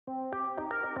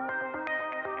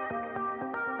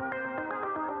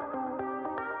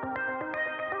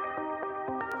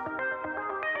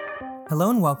Hello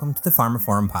and welcome to the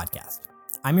pharmaphorum podcast.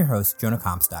 I'm your host, Jonah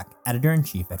Comstock,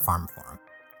 editor-in-chief at pharmaphorum.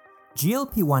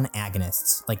 GLP-1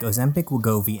 agonists like Ozempic,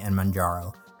 Wegovy, and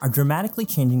Mounjaro are dramatically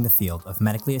changing the field of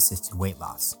medically assisted weight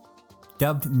loss.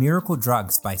 Dubbed miracle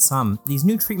drugs by some, these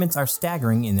new treatments are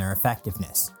staggering in their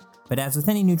effectiveness. But as with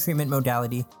any new treatment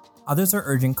modality, others are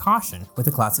urging caution with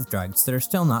a class of drugs that are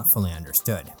still not fully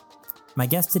understood. My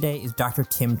guest today is Dr.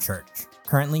 Tim Church.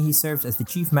 Currently, he serves as the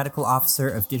Chief Medical Officer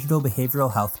of digital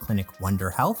behavioral health clinic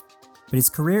Wondr Health, but his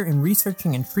career in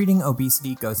researching and treating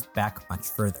obesity goes back much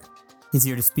further. He's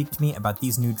here to speak to me about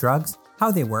these new drugs,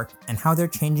 how they work, and how they're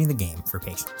changing the game for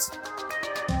patients.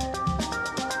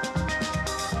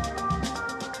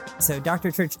 So,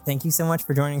 Dr. Church, thank you so much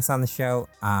for joining us on the show.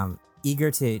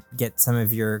 Eager to get some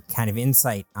of your kind of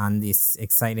insight on this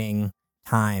exciting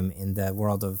time in the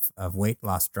world of weight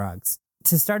loss drugs.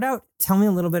 To start out, tell me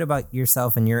a little bit about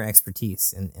yourself and your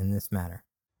expertise in this matter.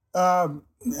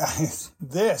 It's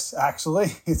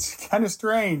kind of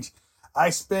strange.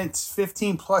 I spent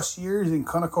 15 plus years in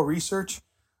clinical research,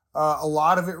 a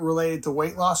lot of it related to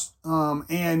weight loss,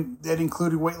 and that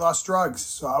included weight loss drugs.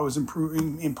 So I was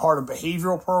improving in part of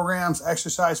behavioral programs,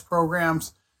 exercise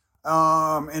programs,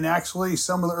 and actually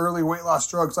some of the early weight loss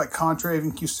drugs like Contrave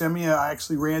and Qsymia, I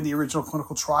actually ran the original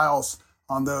clinical trials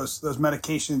on those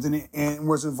medications and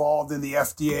was involved in the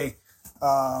FDA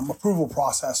approval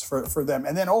process for them,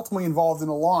 and then ultimately involved in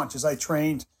the launch as I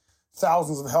trained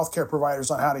thousands of healthcare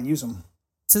providers on how to use them.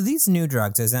 So these new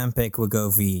drugs, Ozempic,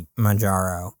 Wegovy,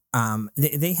 Mounjaro,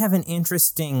 they have an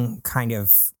interesting kind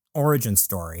of origin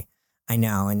story, I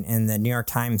know, and the New York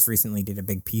Times recently did a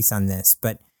big piece on this,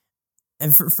 but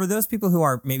for those people who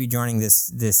are maybe joining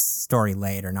this story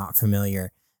late or not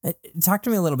familiar, talk to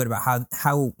me a little bit about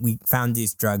how we found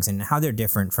these drugs and how they're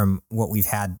different from what we've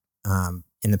had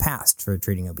in the past for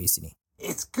treating obesity.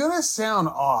 It's going to sound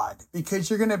odd because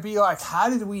you're going to be like,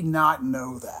 how did we not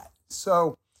know that?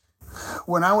 So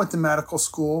when I went to medical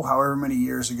school, however many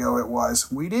years ago it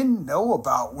was, we didn't know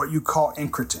about what you call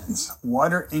incretins.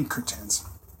 What are incretins?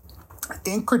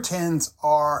 Incretins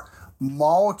are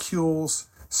molecules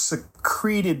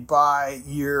secreted by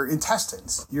your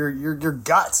intestines, your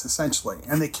guts, essentially,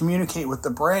 and they communicate with the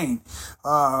brain.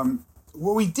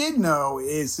 What we did know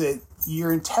is that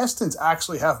your intestines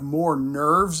actually have more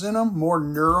nerves in them, more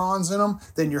neurons in them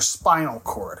than your spinal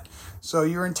cord. So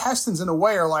your intestines, in a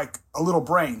way, are like a little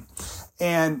brain.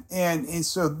 And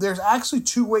so there's actually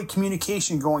two-way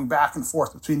communication going back and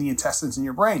forth between the intestines and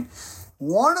your brain.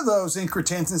 One of those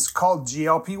incretins is called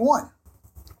GLP-1.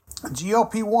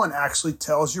 GLP-1 actually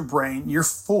tells your brain you're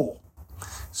full.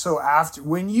 So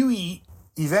when you eat,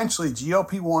 eventually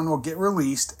GLP-1 will get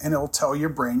released and it'll tell your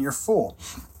brain you're full.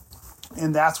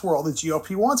 And that's where all the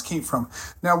GLP-1s came from.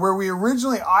 Now, where we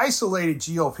originally isolated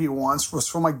GLP-1s was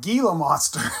from a Gila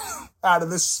monster, out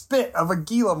of the spit of a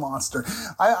Gila monster.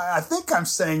 I think I'm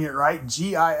saying it right,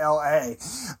 Gila.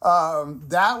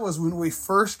 That was when we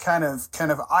first kind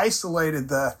of isolated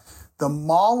the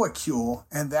molecule,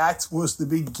 and that was the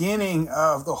beginning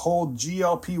of the whole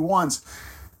GLP-1s,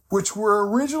 which were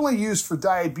originally used for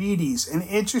diabetes. An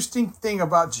interesting thing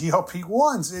about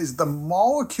GLP-1s is the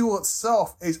molecule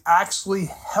itself is actually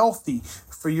healthy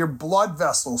for your blood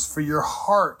vessels, for your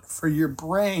heart, for your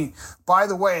brain. By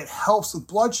the way, it helps with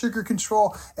blood sugar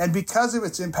control, and because of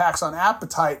its impacts on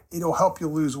appetite, it'll help you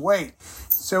lose weight.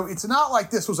 So it's not like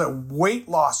this was a weight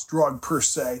loss drug per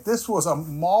se. This was a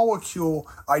molecule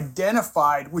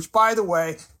identified, which, by the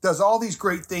way, does all these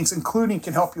great things, including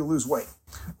can help you lose weight.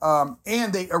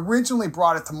 And they originally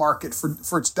brought it to market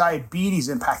for its diabetes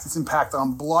impact, its impact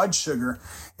on blood sugar,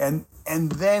 and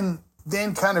then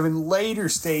kind of in later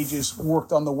stages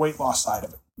worked on the weight loss side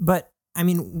of it. But I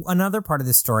mean, another part of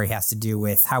this story has to do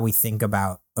with how we think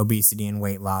about obesity and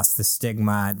weight loss, the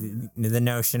stigma, the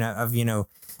notion of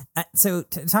so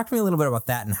talk to me a little bit about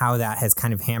that and how that has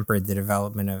kind of hampered the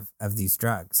development of these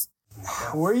drugs.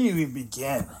 Where do you even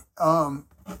begin?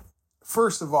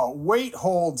 First of all, weight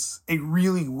holds a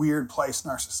really weird place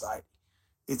in our society.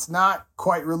 It's not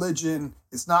quite religion.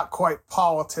 It's not quite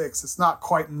politics. It's not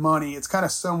quite money. It's kind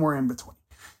of somewhere in between.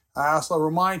 I also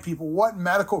remind people what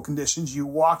medical conditions you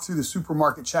walk through the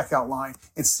supermarket checkout line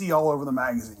and see all over the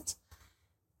magazines.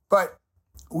 But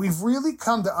we've really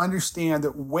come to understand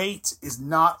that weight is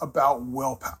not about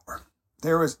willpower.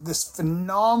 There was this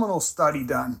phenomenal study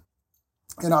done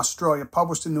in Australia,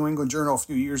 published in New England Journal a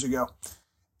few years ago.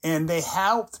 And they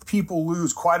helped people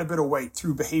lose quite a bit of weight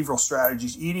through behavioral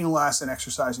strategies, eating less and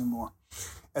exercising more.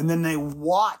 And then they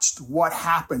watched what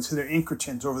happened to their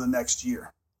incretins over the next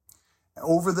year.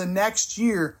 Over the next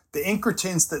year, the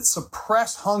incretins that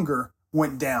suppress hunger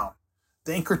went down.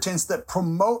 The incretins that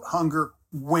promote hunger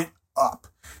went up.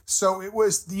 So it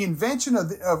was the invention of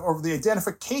the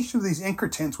identification of these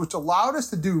incretins, which allowed us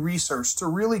to do research to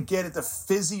really get at the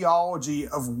physiology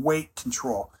of weight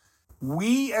control.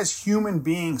 We as human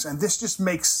beings, and this just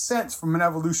makes sense from an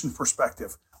evolution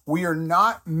perspective, we are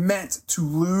not meant to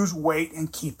lose weight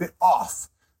and keep it off.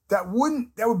 That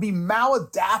would be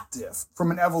maladaptive from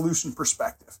an evolution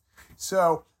perspective.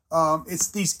 So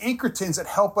it's these incretins that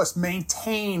help us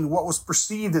maintain what was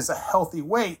perceived as a healthy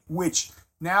weight, which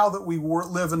now that we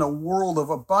live in a world of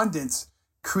abundance,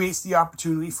 creates the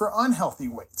opportunity for unhealthy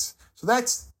weights. So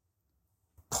that's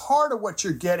part of what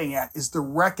you're getting at, is the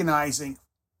recognizing.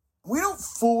 We don't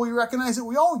fully recognize it.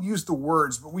 We all use the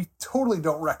words, but we totally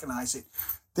don't recognize it,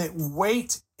 that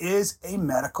weight is a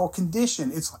medical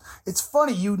condition. It's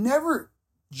funny. You never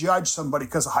judge somebody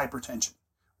because of hypertension,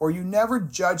 or you never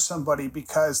judge somebody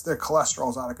because their cholesterol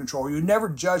is out of control. You never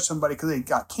judge somebody because they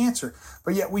got cancer,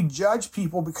 but yet we judge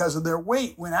people because of their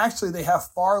weight when actually they have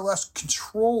far less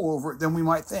control over it than we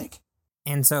might think.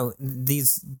 And so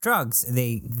these drugs,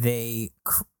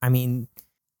 I mean,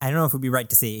 I don't know if it would be right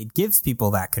to say it gives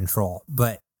people that control,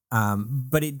 but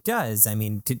it does, I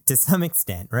mean, to some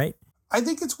extent, right? I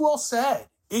think it's well said.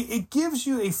 It gives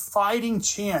you a fighting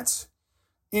chance.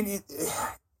 And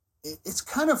it's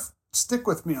kind of, stick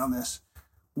with me on this.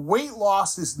 Weight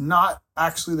loss is not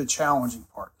actually the challenging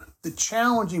part. The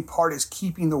challenging part is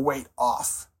keeping the weight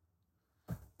off.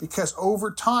 Because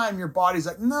over time, your body's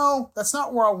like, no, that's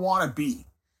not where I want to be.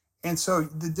 And so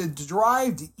the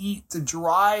drive to eat, the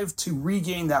drive to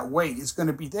regain that weight is going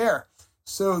to be there.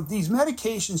 So these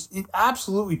medications, it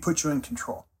absolutely put you in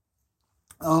control.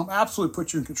 Absolutely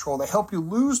put you in control. They help you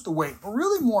lose the weight, but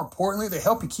really more importantly, they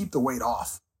help you keep the weight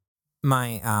off.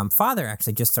 My father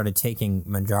actually just started taking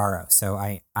Mounjaro. So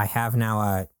I have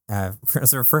now a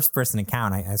first-person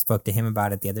account. I spoke to him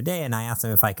about it the other day, and I asked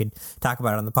him if I could talk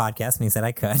about it on the podcast, and he said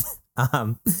I could.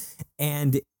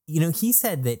 And he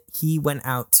said that he went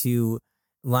out to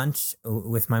lunch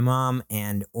with my mom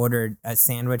and ordered a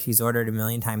sandwich he's ordered a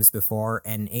million times before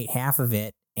and ate half of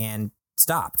it and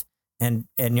stopped and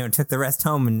took the rest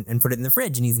home and put it in the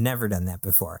fridge. And he's never done that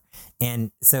before.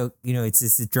 And so, it's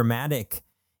this dramatic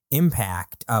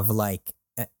impact of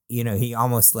he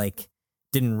almost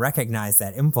didn't recognize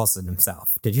that impulse in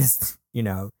himself to just,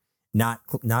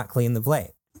 not clean the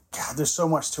plate. God, there's so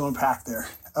much to unpack there.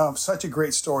 Such a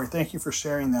great story. Thank you for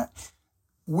sharing that.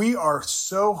 We are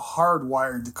so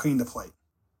hardwired to clean the plate.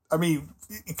 I mean,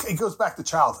 it goes back to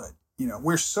childhood.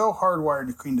 We're so hardwired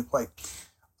to clean the plate.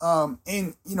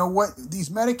 And what these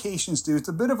medications do, it's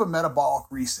a bit of a metabolic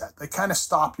reset. They kind of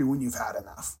stop you when you've had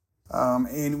enough.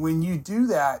 And when you do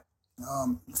that,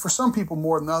 for some people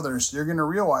more than others, you're going to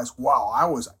realize, wow, I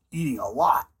was eating a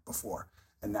lot before,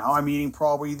 and now I'm eating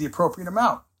probably the appropriate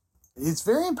amount. It's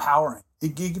very empowering.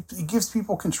 It gives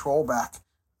people control back.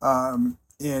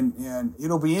 And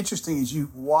it'll be interesting as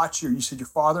you watch you said your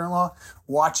father-in-law,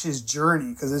 watch his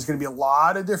journey, because there's going to be a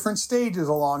lot of different stages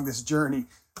along this journey,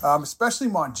 especially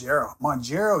Mounjaro.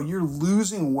 Mounjaro, you're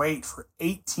losing weight for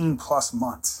 18 plus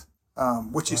months,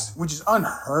 which is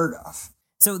unheard of.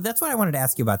 So that's what I wanted to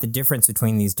ask you about, the difference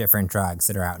between these different drugs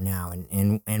that are out now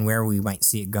and where we might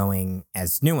see it going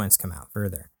as new ones come out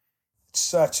further.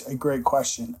 Such a great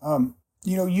question.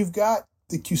 You've got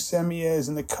the Qsemias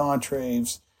and the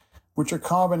Contraves, which are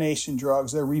combination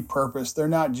drugs. They're repurposed. They're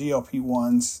not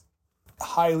GLP-1s,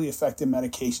 highly effective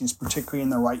medications, particularly in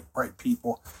the right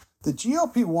people. The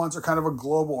GLP-1s are kind of a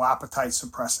global appetite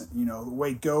suppressant.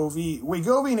 Wegovy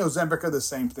and Ozempic are the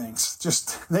same things.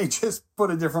 They just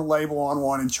put a different label on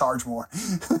one and charge more.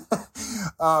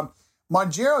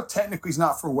 Mounjaro technically is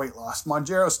not for weight loss.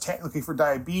 Mounjaro is technically for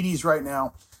diabetes right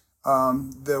now.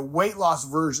 The weight loss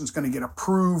version is going to get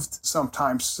approved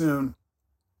sometime soon.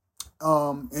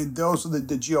 And those are the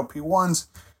GLP-1s.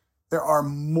 There are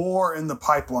more in the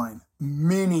pipeline,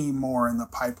 many more in the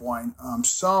pipeline.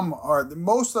 Most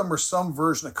of them are some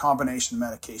version of combination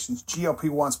medications,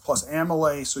 GLP-1s plus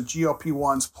amylase, or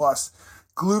GLP-1s plus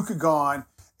glucagon.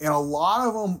 And a lot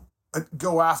of them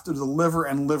go after the liver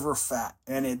and liver fat.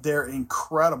 And they're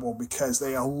incredible because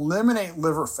they eliminate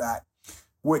liver fat,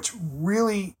 which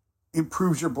really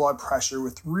improves your blood pressure,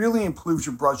 which really improves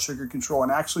your blood sugar control,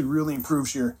 and actually really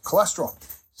improves your cholesterol.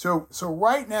 So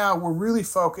right now, we're really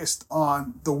focused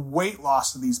on the weight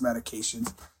loss of these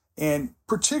medications, and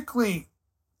particularly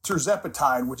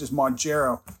tirzepatide, which is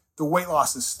Mounjaro. The weight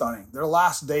loss is stunning. Their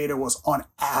last data was on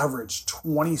average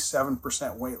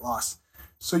 27% weight loss.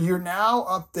 So you're now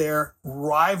up there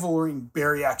rivaling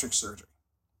bariatric surgery.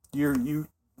 You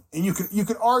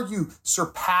could argue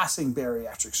surpassing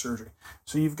bariatric surgery.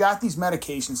 So you've got these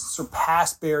medications that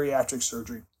surpass bariatric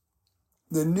surgery.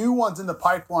 The new ones in the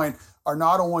pipeline are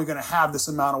not only going to have this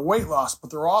amount of weight loss,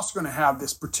 but they're also going to have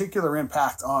this particular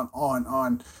impact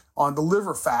on the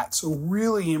liver fat. So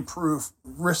really improve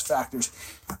risk factors.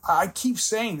 I keep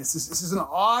saying this is an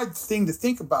odd thing to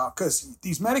think about because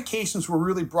these medications were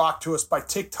really brought to us by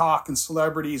TikTok and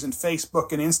celebrities and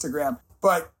Facebook and Instagram.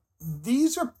 But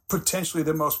these are potentially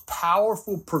the most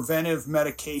powerful preventive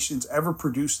medications ever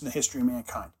produced in the history of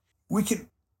mankind. We could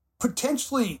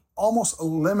potentially almost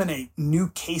eliminate new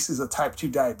cases of type 2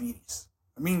 diabetes.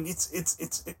 I mean,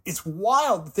 it's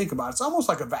wild to think about. It's almost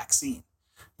like a vaccine.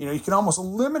 You can almost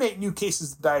eliminate new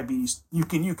cases of diabetes. You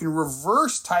can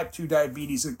reverse type 2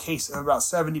 diabetes in a case of about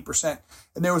 70%.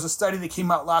 And there was a study that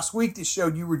came out last week that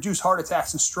showed you reduce heart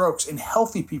attacks and strokes in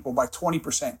healthy people by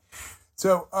 20%.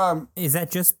 So, is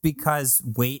that just because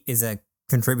weight is a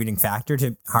contributing factor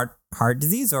to heart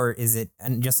disease, or is it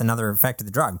just another effect of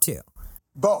the drug too?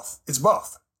 Both. It's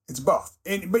both. But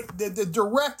the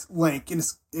direct link, and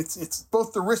it's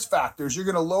both the risk factors. You're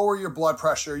going to lower your blood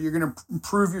pressure. You're going to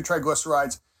improve your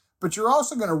triglycerides, but you're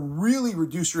also going to really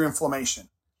reduce your inflammation.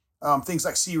 Things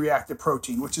like C-reactive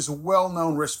protein, which is a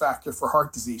well-known risk factor for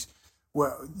heart disease.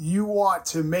 Well, you want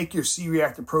to make your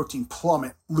C-reactive protein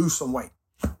plummet, lose some weight.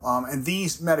 And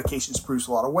these medications produce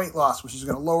a lot of weight loss, which is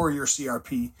going to lower your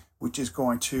CRP, which is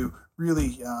going to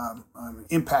really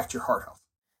impact your heart health.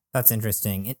 That's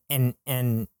interesting.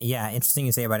 And yeah, interesting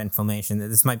you say about inflammation.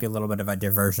 This might be a little bit of a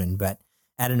diversion, but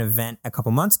at an event a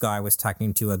couple months ago, I was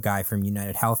talking to a guy from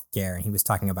United Healthcare, and he was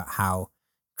talking about how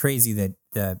crazy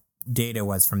the data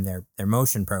was from their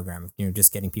motion program,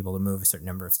 just getting people to move a certain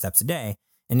number of steps a day.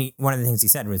 And one of the things he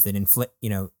said was that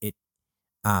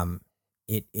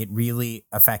it really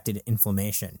affected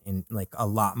inflammation in like a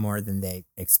lot more than they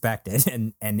expected,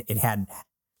 and it had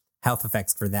health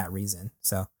effects for that reason.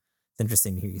 So it's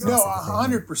interesting to hear you say. No,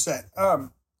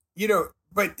 100%.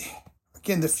 But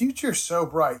again, the future is so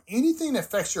bright. Anything that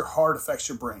affects your heart affects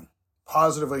your brain,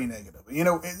 positively and negatively. In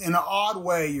an odd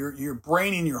way, your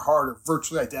brain and your heart are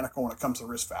virtually identical when it comes to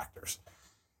risk factors.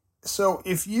 So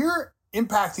if you're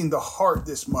impacting the heart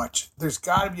this much, there's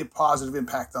got to be a positive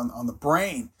impact on the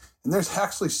brain. And there's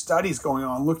actually studies going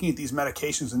on looking at these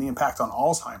medications and the impact on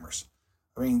Alzheimer's.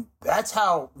 I mean, that's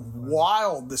how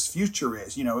wild this future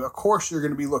is. Of course, you're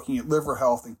going to be looking at liver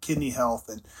health and kidney health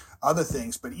and other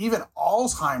things, but even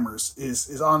Alzheimer's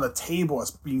is on the table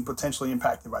as being potentially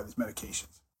impacted by these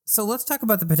medications. So let's talk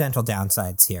about the potential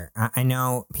downsides here. I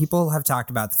know people have talked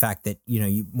about the fact that,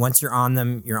 once you're on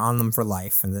them for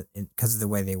life, and because of the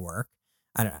way they work.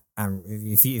 I don't.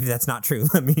 If that's not true,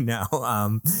 let me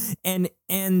know. And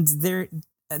there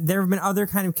have been other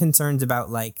kind of concerns about,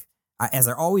 like, as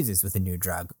there always is with a new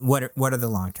drug, what are the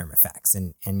long-term effects?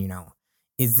 And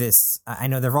is this? I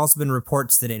know there have also been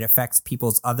reports that it affects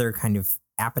people's other kind of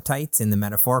appetites in the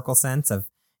metaphorical sense of,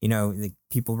 the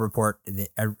people report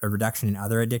a reduction in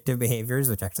other addictive behaviors,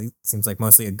 which actually seems like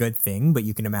mostly a good thing, but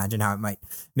you can imagine how it might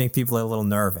make people a little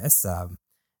nervous.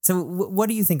 So what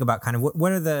do you think about kind of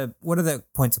what are the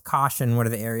points of caution? What are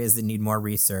the areas that need more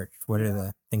research? What are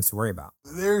the things to worry about?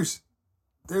 There's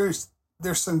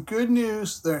some good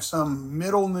news, there's some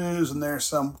middle news, and there's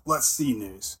some let's see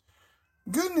news.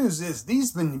 Good news is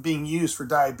these have been being used for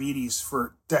diabetes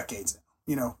for decades,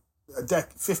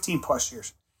 15 plus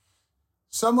years.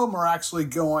 Some of them are actually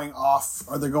going off,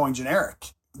 or they're going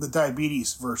generic, the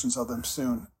diabetes versions of them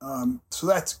soon. So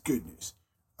that's good news.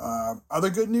 Other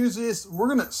good news is we're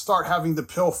going to start having the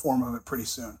pill form of it pretty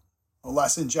soon.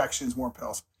 Less injections, more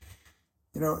pills.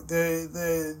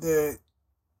 The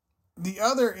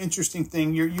other interesting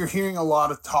thing, you're hearing a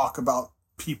lot of talk about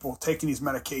people taking these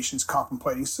medications,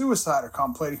 contemplating suicide or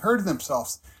contemplating hurting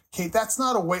themselves. Okay, that's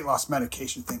not a weight loss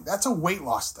medication thing. That's a weight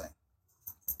loss thing.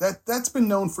 That's been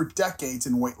known for decades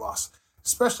in weight loss,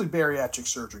 especially bariatric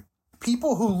surgery.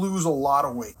 People who lose a lot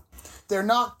of weight, they're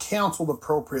not counseled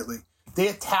appropriately. They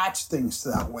attach things to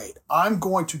that weight. I'm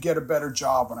going to get a better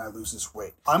job when I lose this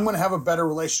weight. I'm going to have a better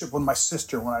relationship with my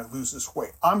sister when I lose this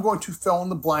weight. I'm going to fill in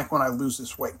the blank when I lose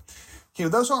this weight. Okay,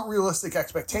 those aren't realistic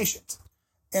expectations.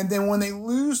 And then when they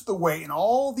lose the weight and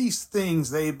all these things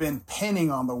they've been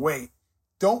pinning on the weight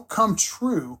don't come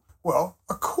true, well,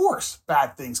 of course,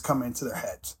 bad things come into their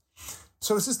heads.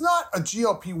 So this is not a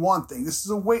GLP-1 thing. This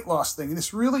is a weight loss thing. And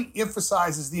this really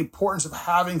emphasizes the importance of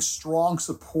having strong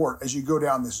support as you go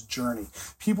down this journey.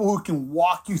 People who can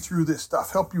walk you through this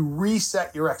stuff, help you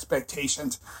reset your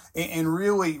expectations, and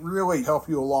really, really help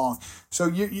you along.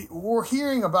 So we're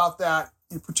hearing about that,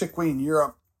 particularly in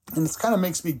Europe. And it kind of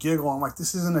makes me giggle. I'm like,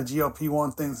 this isn't a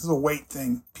GLP-1 thing. This is a weight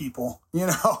thing, people,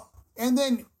 And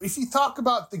then if you talk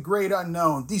about the great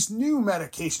unknown, these new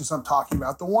medications I'm talking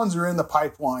about, the ones that are in the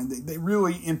pipeline, they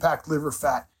really impact liver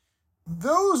fat.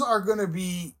 Those are going to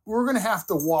be, we're going to have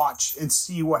to watch and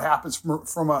see what happens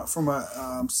from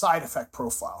a side effect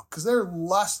profile, because they're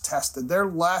less tested. They're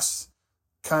less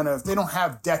they don't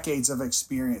have decades of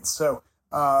experience. So,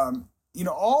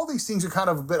 all these things are kind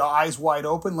of a bit eyes wide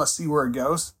open. Let's see where it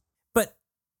goes. But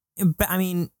I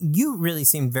mean, you really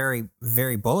seem very,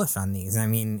 very bullish on these. I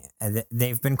mean,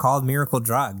 they've been called miracle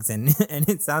drugs, and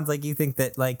it sounds like you think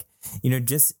that, like,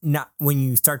 just not when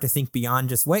you start to think beyond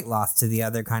just weight loss to the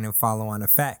other kind of follow-on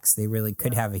effects, they really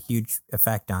could have a huge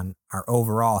effect on our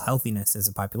overall healthiness as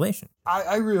a population.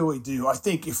 I really do. I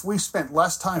think if we spent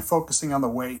less time focusing on the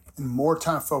weight and more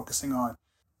time focusing on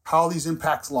how these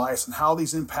impact life and how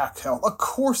these impact health, of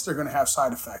course they're going to have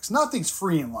side effects. Nothing's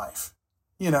free in life,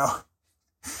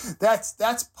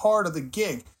 That's part of the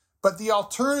gig. But the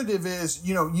alternative is,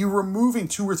 you're removing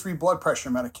 2 or 3 blood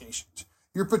pressure medications.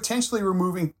 You're potentially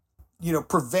removing,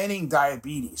 preventing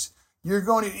diabetes. You're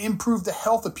going to improve the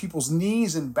health of people's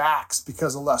knees and backs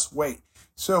because of less weight.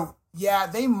 So, yeah,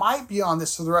 they might be on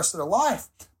this for the rest of their life,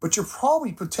 but you're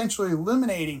probably potentially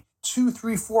eliminating 2,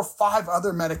 3, 4, 5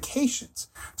 other medications.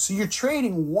 So you're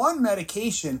trading one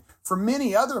medication for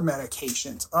many other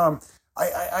medications.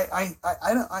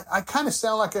 I kind of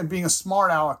sound like I'm being a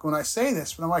smart aleck when I say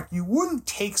this, but I'm like, you wouldn't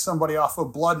take somebody off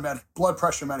of blood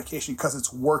pressure medication because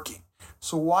it's working.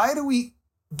 So why do we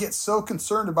get so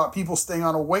concerned about people staying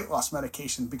on a weight loss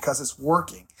medication because it's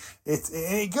working?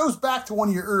 It goes back to one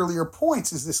of your earlier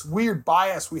points, is this weird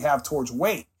bias we have towards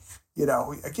weight.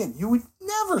 Again, you would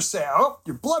never say, oh,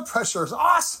 your blood pressure is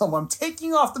awesome, I'm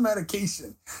taking off the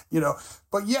medication,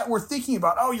 but yet we're thinking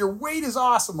about, oh, your weight is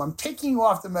awesome, I'm taking you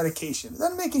off the medication. It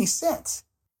doesn't make any sense.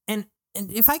 And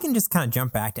if I can just kind of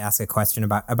jump back to ask a question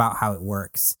about how it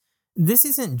works. This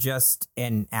isn't just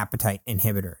an appetite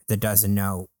inhibitor that doesn't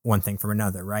know one thing from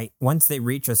another, right? Once they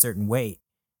reach a certain weight,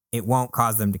 it won't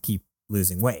cause them to keep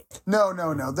losing weight. No.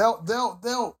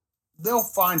 They'll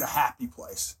find a happy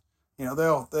place.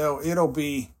 It'll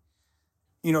be,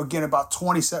 again, about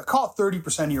 27, call it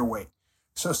 30% of your weight.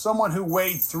 So someone who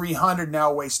weighed 300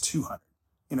 now weighs 200.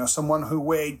 Someone who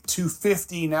weighed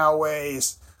 250 now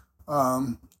weighs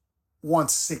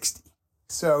 160.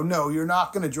 So no, you're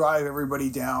not going to drive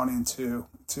everybody down into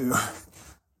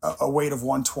a weight of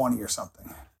 120 or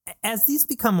something. As these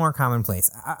become more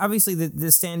commonplace, obviously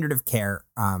the standard of care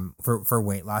for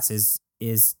weight loss is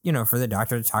for the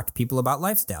doctor to talk to people about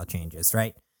lifestyle changes,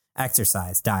 right?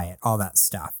 Exercise, diet, all that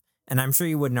stuff. And I'm sure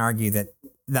you wouldn't argue that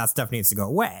stuff needs to go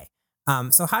away.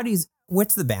 So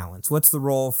what's the balance? What's the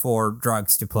role for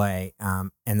drugs to play,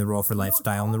 and the role for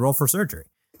lifestyle and the role for surgery?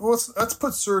 Well, let's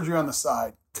put surgery on the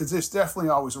side, because there's definitely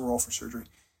always a role for surgery.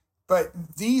 But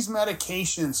these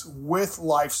medications with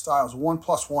lifestyles, 1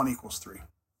 + 1 = 3.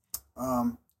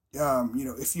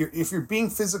 If you're being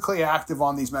physically active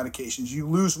on these medications, you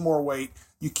lose more weight,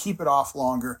 you keep it off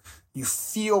longer, you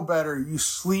feel better, you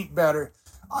sleep better.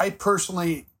 I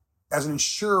personally, as an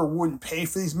insurer, wouldn't pay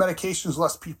for these medications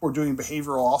unless people are doing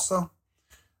behavioral also.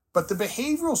 But the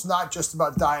behavioral is not just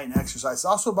about diet and exercise. It's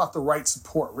also about the right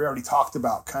support. We already talked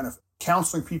about kind of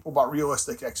counseling people about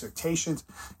realistic expectations,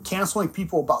 counseling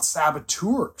people about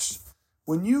saboteurs.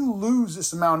 When you lose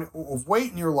this amount of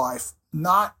weight in your life,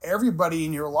 not everybody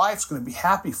in your life is going to be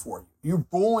happy for you. Your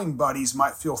bowling buddies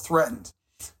might feel threatened.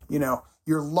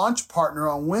 Your lunch partner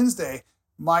on Wednesday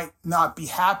might not be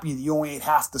happy that you only ate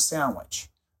half the sandwich.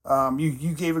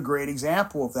 You gave a great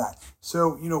example of that.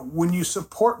 So, when you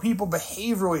support people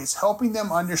behaviorally, it's helping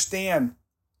them understand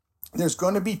there's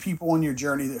going to be people in your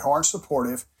journey that aren't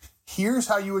supportive. Here's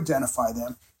how you identify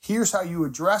them. Here's how you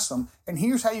address them. And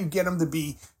here's how you get them to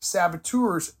be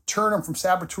saboteurs, turn them from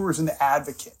saboteurs into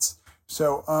advocates.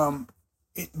 So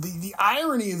the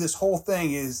irony of this whole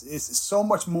thing is so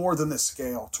much more than the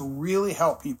scale. To really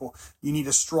help people, you need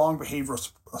a strong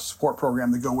behavioral support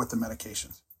program to go with the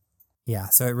medications. Yeah,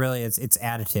 so it really is, it's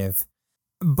additive.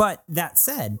 But that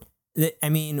said,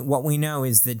 what we know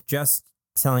is that just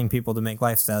telling people to make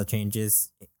lifestyle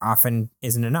changes often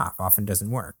isn't enough, often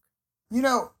doesn't work.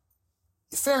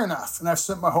 Fair enough, and I've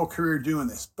spent my whole career doing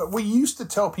this, but we used to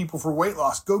tell people for weight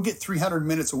loss, go get 300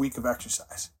 minutes a week of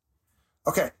exercise.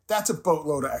 Okay, that's a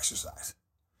boatload of exercise.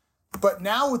 But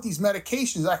now with these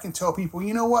medications, I can tell people,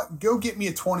 you know what, go get me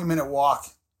a 20-minute walk.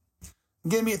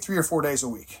 Get me it 3 or 4 days a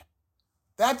week.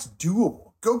 That's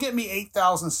doable. Go get me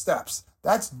 8,000 steps.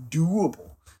 That's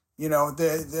doable.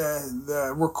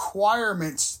 The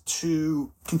requirements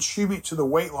to contribute to the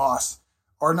weight loss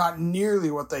are not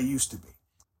nearly what they used to be.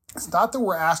 It's not that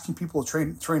we're asking people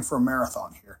to train for a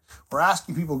marathon here. We're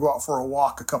asking people to go out for a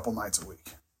walk a couple nights a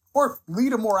week or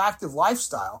lead a more active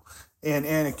lifestyle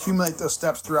and accumulate those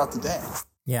steps throughout the day.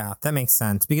 Yeah, that makes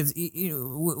sense because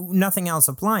nothing else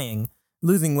applying,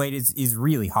 losing weight is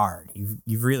really hard.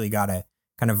 You've really got to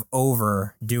kind of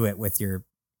overdo it with your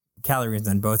calories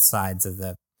on both sides of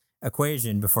the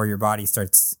equation before your body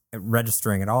starts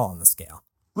registering at all on the scale.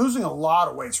 Losing a lot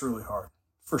of weight's really hard,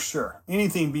 for sure.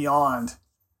 Anything beyond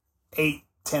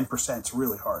 8-10% is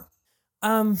really hard.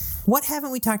 What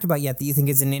haven't we talked about yet that you think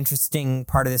is an interesting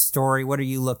part of this story? What are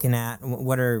you looking at?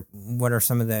 What are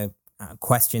some of the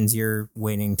questions you're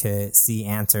waiting to see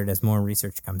answered as more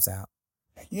research comes out?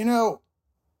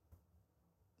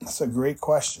 That's a great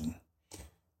question.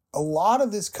 A lot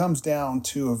of this comes down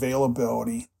to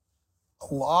availability.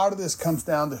 A lot of this comes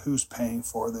down to who's paying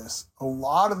for this. A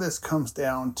lot of this comes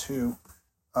down to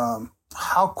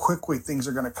how quickly things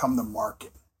are going to come to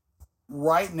market.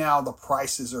 Right now, the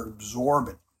prices are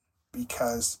exorbitant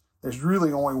because there's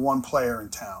really only one player in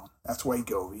town. That's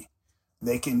Wegovy.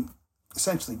 They can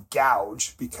essentially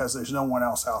gouge because there's no one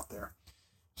else out there.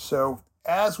 So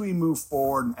as we move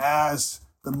forward and as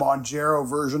the Mounjaro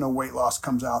version of weight loss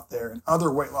comes out there and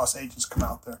other weight loss agents come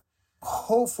out there,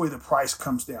 hopefully the price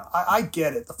comes down. I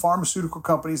get it. The pharmaceutical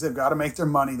companies, they've got to make their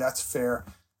money. That's fair.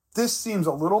 This seems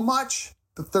a little much.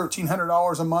 The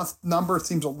 $1,300 a month number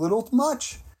seems a little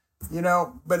much,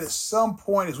 but at some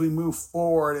point as we move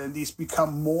forward and these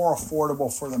become more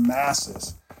affordable for the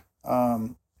masses, I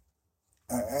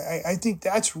think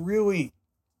that's really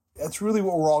what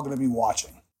we're all going to be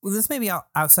watching. Well, this may be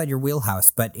outside your wheelhouse,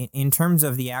 but in terms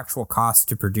of the actual cost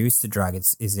to produce the drug,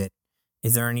 is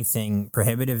there anything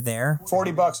prohibitive there?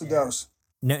 $40 a dose.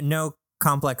 No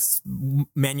complex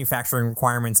manufacturing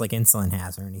requirements like insulin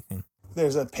has or anything.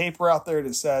 There's a paper out there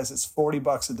that says it's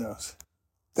 $40 a dose.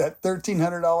 That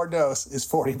 $1,300 dose is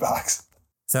 $40.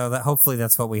 So that hopefully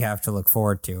that's what we have to look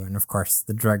forward to. And of course,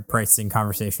 the drug pricing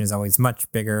conversation is always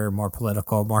much bigger, more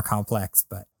political, more complex.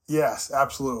 But yes,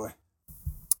 absolutely.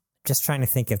 Just trying to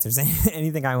think if there's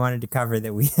anything I wanted to cover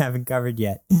that we haven't covered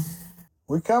yet.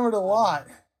 We covered a lot.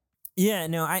 Yeah,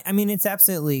 no, I mean, it's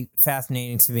absolutely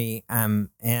fascinating to me. And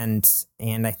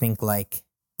I think like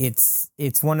it's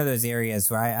one of those areas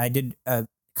where I did a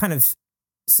kind of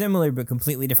similar but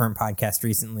completely different podcast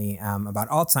recently about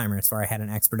Alzheimer's, where I had an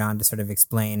expert on to sort of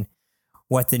explain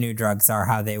what the new drugs are,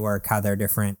 how they work, how they're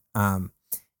different.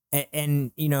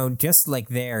 And just like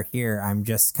here, I'm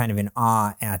just kind of in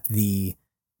awe at the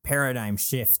paradigm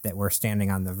shift that we're standing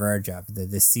on the verge of,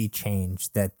 the sea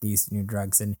change that these new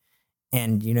drugs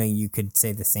and you could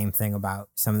say the same thing about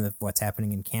some of what's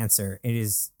happening in cancer.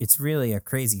 It's really a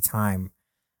crazy time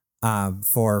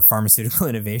for pharmaceutical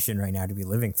innovation right now to be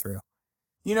living through.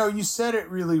 You said it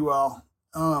really well.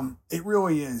 It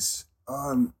really is.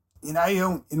 In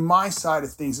my side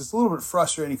of things, it's a little bit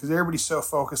frustrating because everybody's so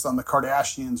focused on the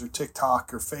Kardashians or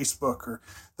TikTok or Facebook or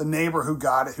the neighbor who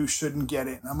got it, who shouldn't get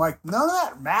it. And I'm like, none of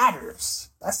that matters.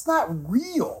 That's not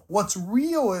real. What's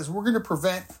real is we're going to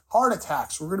prevent heart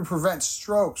attacks. We're going to prevent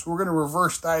strokes. We're going to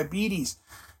reverse diabetes.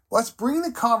 Let's bring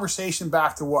the conversation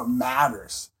back to what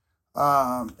matters.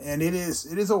 And it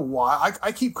is a while.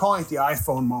 I keep calling it the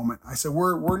iPhone moment. I said,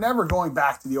 we're never going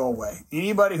back to the old way.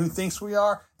 Anybody who thinks we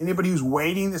are, anybody who's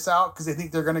waiting this out because they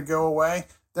think they're going to go away,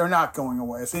 they're not going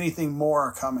away. If anything, more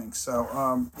are coming.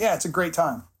 So, it's a great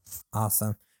time.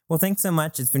 Awesome. Well, thanks so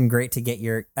much. It's been great to get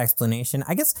your explanation.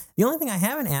 I guess the only thing I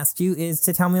haven't asked you is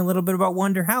to tell me a little bit about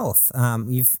Wondr Health.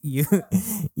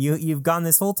 You've gone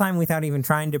this whole time without even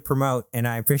trying to promote, and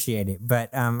I appreciate it.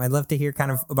 But I'd love to hear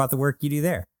kind of about the work you do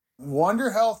there.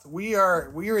 Wondr Health, we are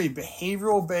a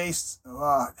behavioral-based,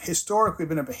 historically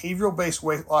been a behavioral-based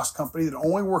weight loss company that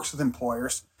only works with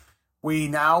employers. We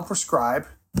now prescribe.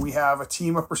 We have a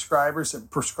team of prescribers that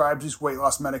prescribes these weight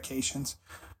loss medications.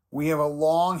 We have a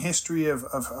long history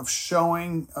of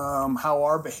showing how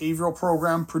our behavioral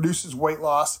program produces weight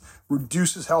loss,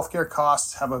 reduces healthcare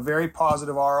costs, have a very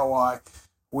positive ROI.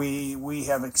 We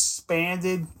have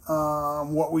expanded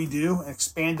what we do,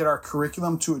 expanded our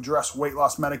curriculum to address weight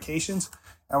loss medications,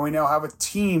 and we now have a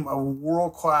team of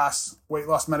world-class weight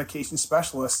loss medication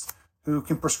specialists who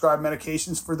can prescribe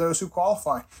medications for those who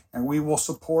qualify, and we will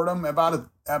support them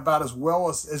about as well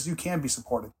as you can be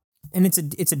supported. And it's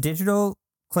a digital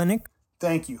clinic?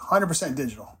 Thank you. 100%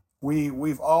 digital.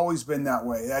 We've always been that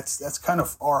way. That's kind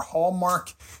of our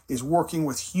hallmark, is working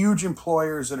with huge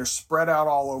employers that are spread out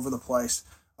all over the place.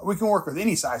 We can work with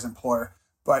any size employer,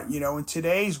 but in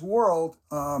today's world,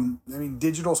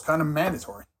 digital is kind of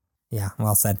mandatory. Yeah,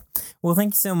 well said. Well,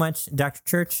 thank you so much, Dr.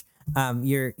 Church.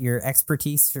 Your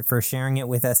expertise for sharing it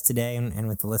with us today and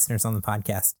with the listeners on the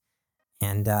podcast.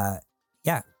 And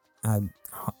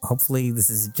hopefully this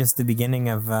is just the beginning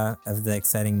of the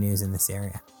exciting news in this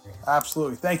area.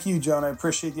 Absolutely. Thank you, Jonah. I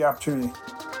appreciate the opportunity.